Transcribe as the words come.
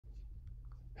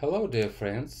Hello dear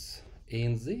friends,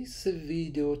 in this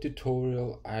video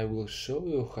tutorial I will show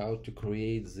you how to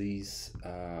create this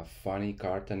funny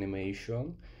card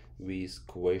animation with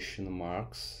question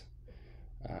marks.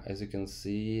 As you can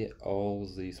see, all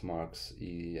these marks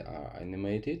are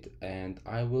animated, and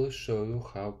I will show you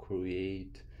how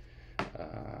create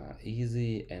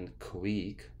easy and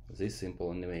quick this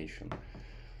simple animation.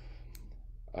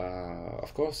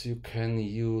 Of course, you can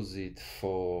use it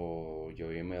for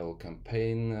your email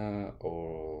campaign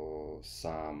or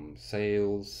some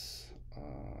sales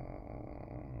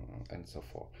and so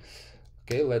forth.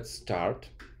 Okay, let's start.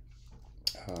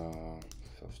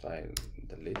 First, I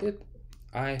delete it.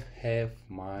 I have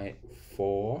my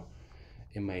 4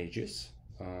 images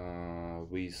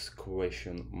with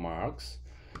question marks.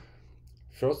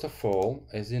 First of all,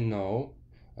 as you know,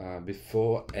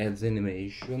 before add the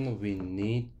animation, we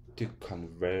need to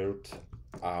convert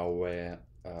our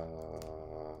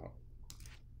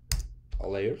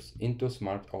layers into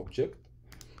smart object.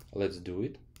 Let's do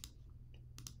it.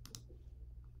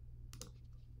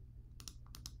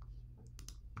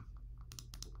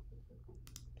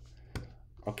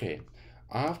 Okay,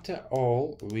 after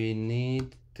all, we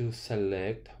need to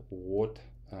select what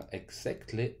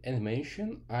exactly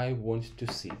animation I want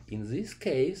to see. In this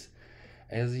case,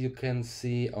 as you can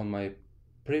see on my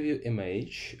preview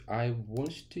image, I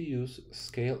want to use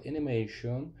scale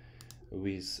animation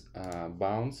with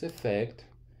bounce effect,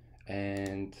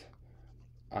 and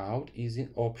out is an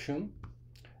option.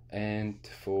 And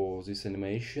for this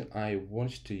animation I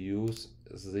want to use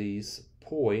this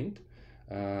point.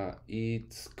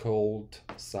 It's called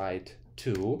side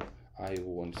 2. I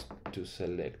want to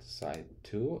select side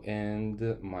 2,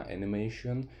 and my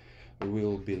animation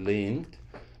will be linked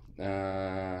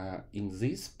in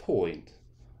this point.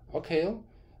 Okay,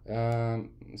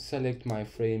 select my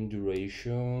frame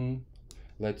duration.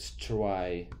 Let's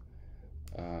try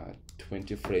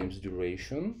 20 frames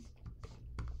duration,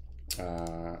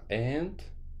 and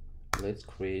let's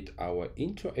create our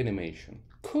intro animation.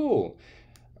 Cool.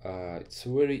 It's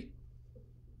very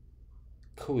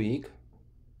quick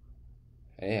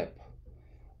app.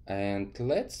 And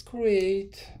let's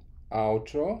create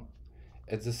outro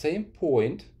at the same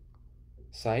point,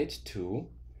 side 2.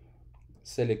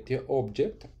 Select your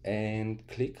object and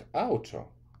click outro.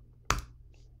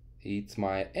 It's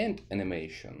my end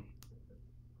animation.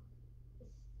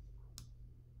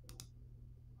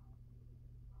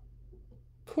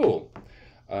 Cool.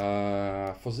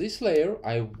 For this layer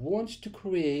I want to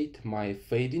create my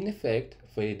fade in effect,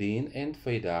 fade in and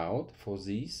fade out. For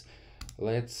this,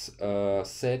 let's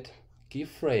set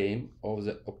keyframe of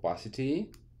the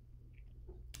opacity.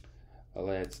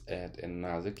 Let's add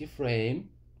another keyframe.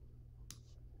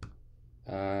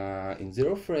 In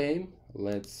 0 frame,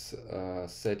 let's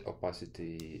set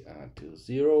opacity to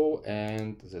 0,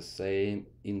 and the same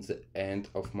in the end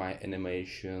of my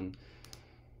animation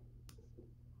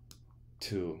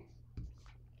too.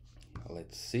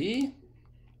 Let's see.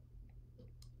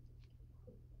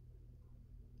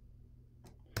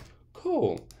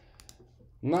 Cool.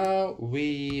 Now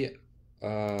we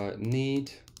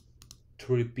need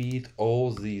to repeat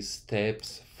all these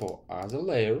steps for other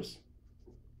layers.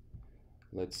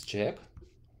 Let's check.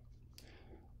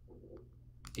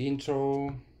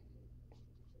 Intro.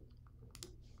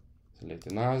 Select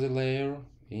another layer.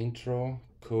 Intro.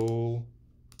 Cool.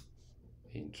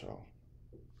 Intro.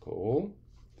 Cool.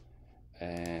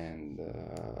 And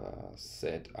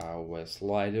set our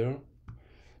slider.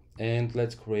 And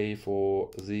let's create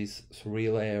for these 3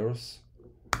 layers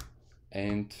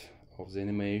end of the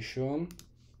animation.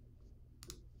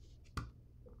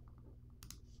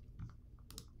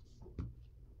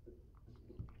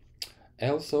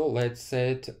 Also, let's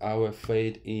set our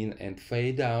fade in and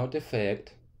fade out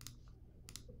effect.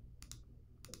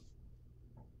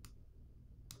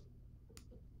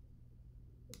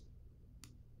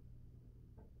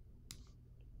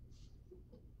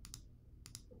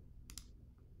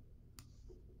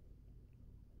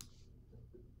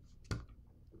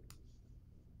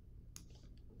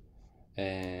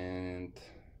 And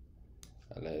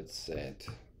let's set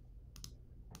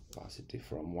opacity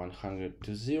from 100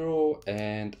 to 0,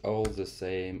 and all the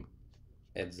same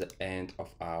at the end of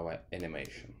our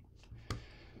animation.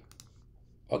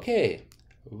 Okay,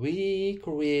 we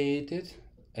created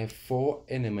 4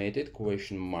 animated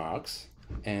question marks,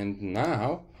 and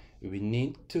now we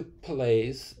need to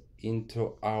place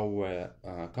into our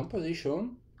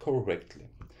composition correctly.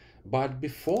 But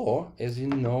before, as you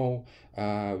know,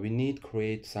 we need to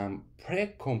create some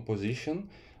pre-composition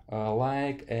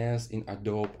like as in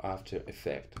Adobe After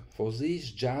Effects. For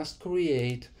this, just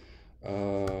create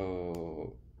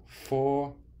 4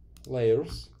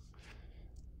 layers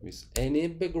with any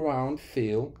background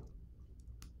fill.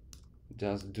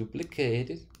 Just duplicate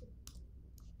it,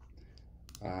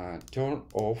 turn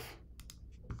off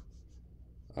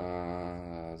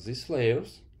these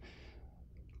layers.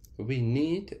 We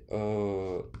need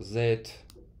that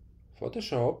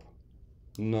Photoshop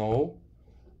know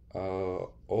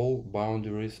all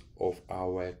boundaries of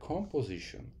our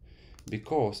composition,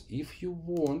 because if you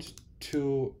want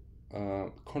to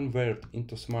convert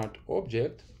into smart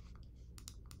object,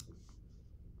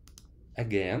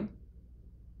 again,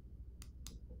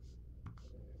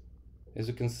 as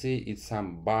you can see, it's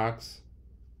some bugs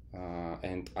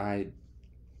and I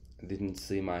didn't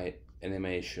see my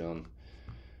animation,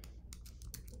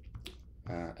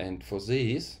 and for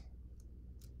this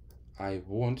I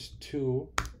want to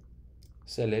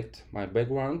select my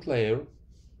background layer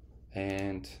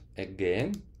and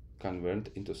again convert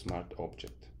into smart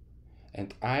object,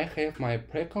 and I have my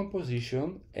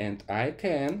pre-composition and I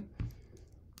can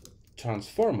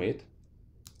transform it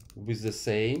with the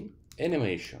same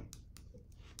animation.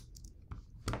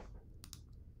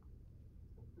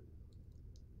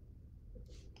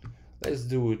 Let's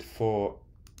do it for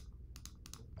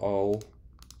all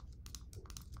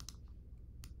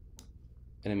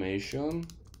animation.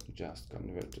 Just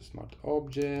convert to smart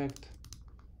object,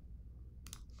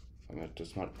 convert to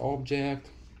smart object.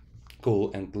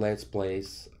 Cool, and let's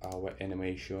place our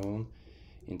animation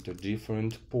into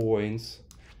different points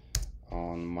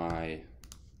on my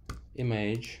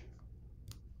image.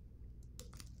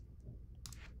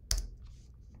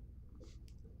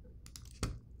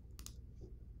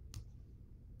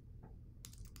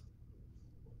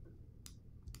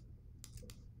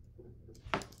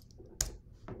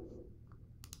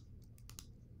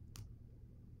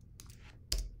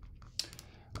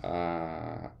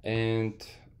 And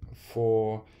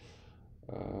for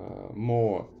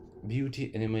more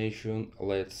beauty animation,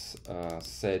 let's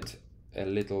set a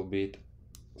little bit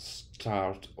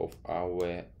start of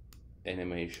our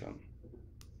animation.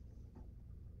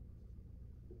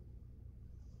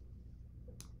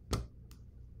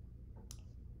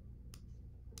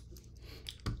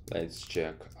 Let's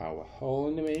check our whole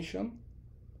animation.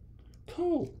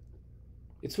 Cool!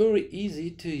 It's very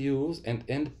easy to use and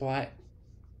apply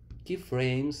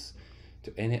keyframes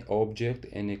to any object,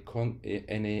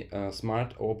 any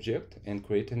smart object, and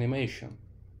create animation.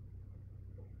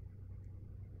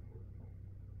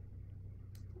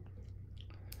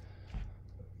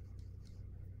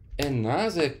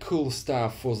 Another cool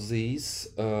stuff for this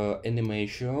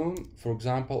animation, for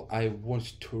example, I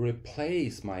want to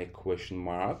replace my question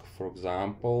mark, for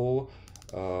example,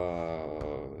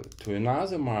 to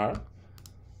another mark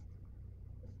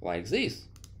like this.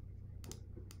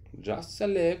 Just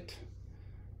select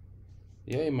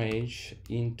your image,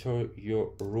 enter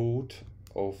your root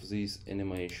of this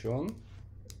animation,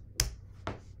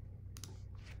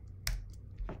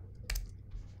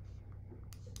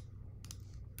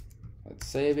 let's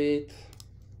save it,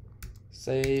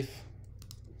 save,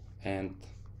 and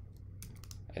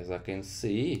as I can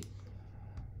see,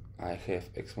 I have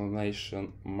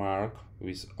exclamation mark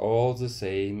with all the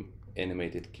same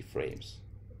animated keyframes.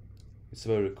 It's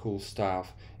very cool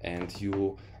stuff, and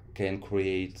you can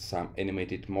create some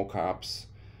animated mock-ups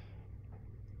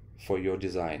for your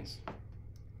designs.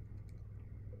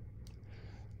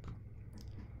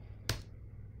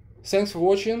 Thanks for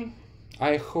watching.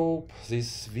 I hope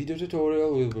this video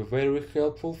tutorial will be very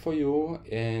helpful for you,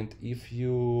 and if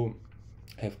you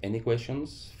have any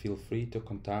questions, feel free to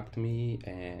contact me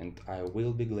and I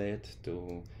will be glad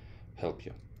to help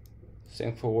you.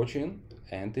 Thanks for watching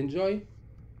and enjoy!